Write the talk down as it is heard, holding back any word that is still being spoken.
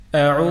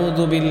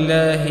أعوذ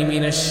بالله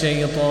من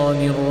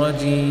الشيطان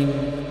الرجيم.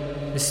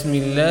 بسم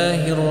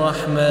الله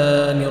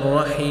الرحمن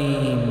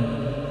الرحيم.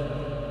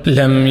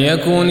 لم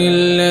يكن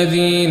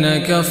الذين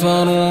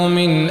كفروا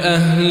من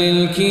أهل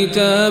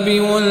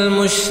الكتاب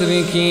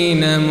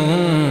والمشركين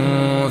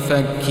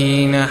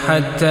منفكين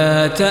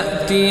حتى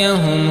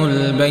تأتيهم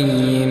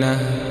البينة.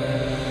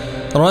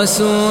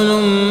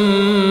 رسول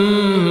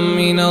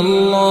من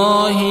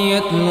الله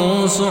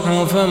يتلو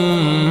صحفا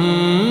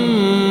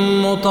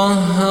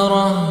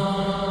مطهرة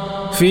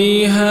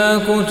فيها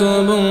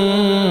كتب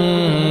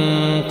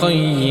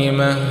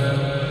قيمة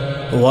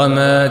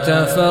وما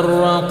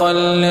تفرق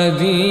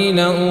الذين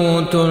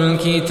أوتوا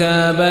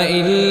الكتاب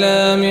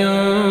إلا من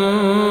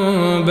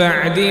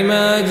بعد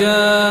ما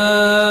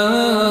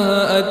جاءتهم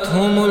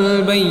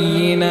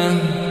البينة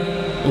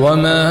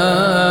وما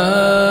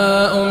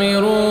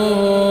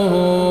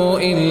أمروا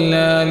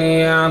إلا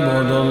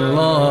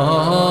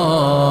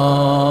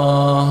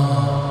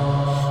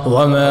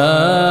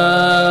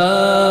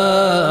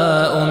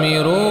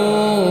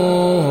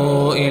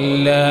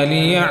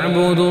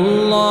ليعبدوا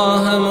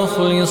الله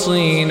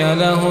مخلصين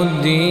له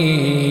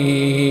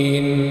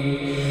الدين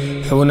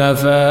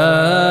حنفاء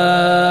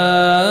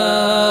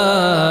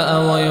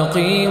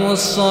ويقيموا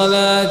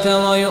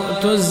الصلاة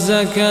ويؤتوا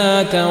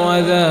الزكاة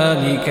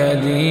وذلك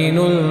دين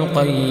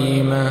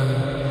القيمة.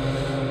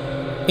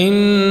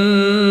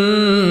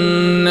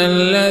 إن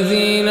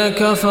الذين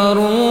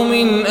كفروا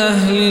من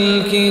أهل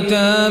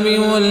الكتاب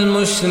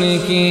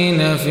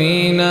والمشركين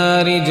في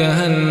نار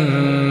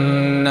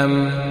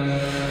جهنم.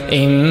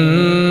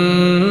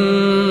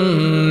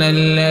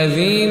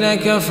 الذين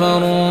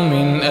كفروا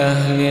من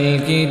أهل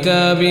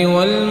الكتاب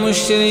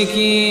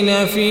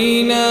والمشركين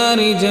في نار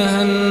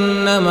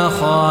جهنم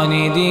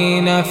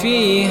خالدين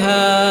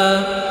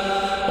فيها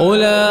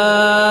أولئك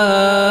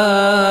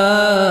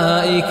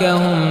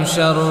هم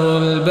شر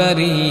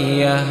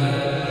البرية.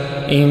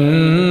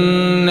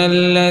 إن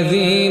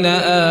الذين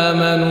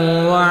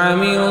آمنوا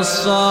وعملوا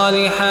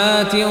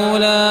الصالحات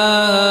أولئك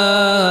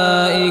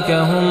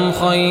هم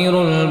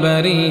خير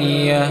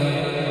البرية.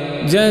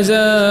 جزاؤهم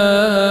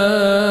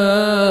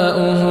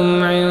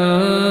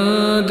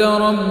عند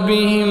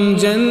ربهم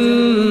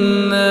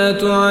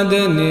جنات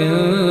عدن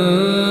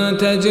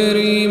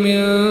تجري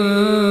من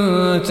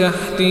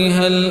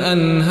تحتها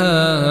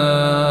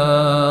الأنهار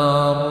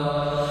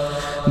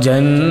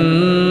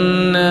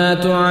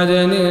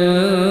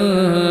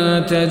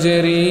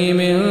تجري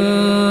من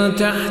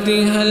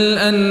تحتها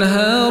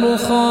الأنهار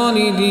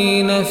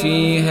خالدين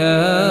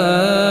فيها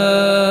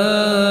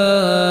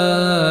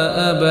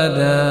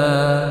أبدا.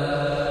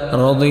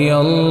 رضي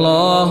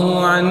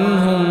الله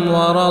عنهم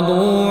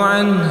ورضوا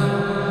عنه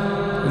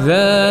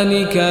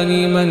ذلك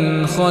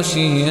لمن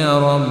خشي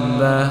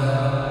ربه.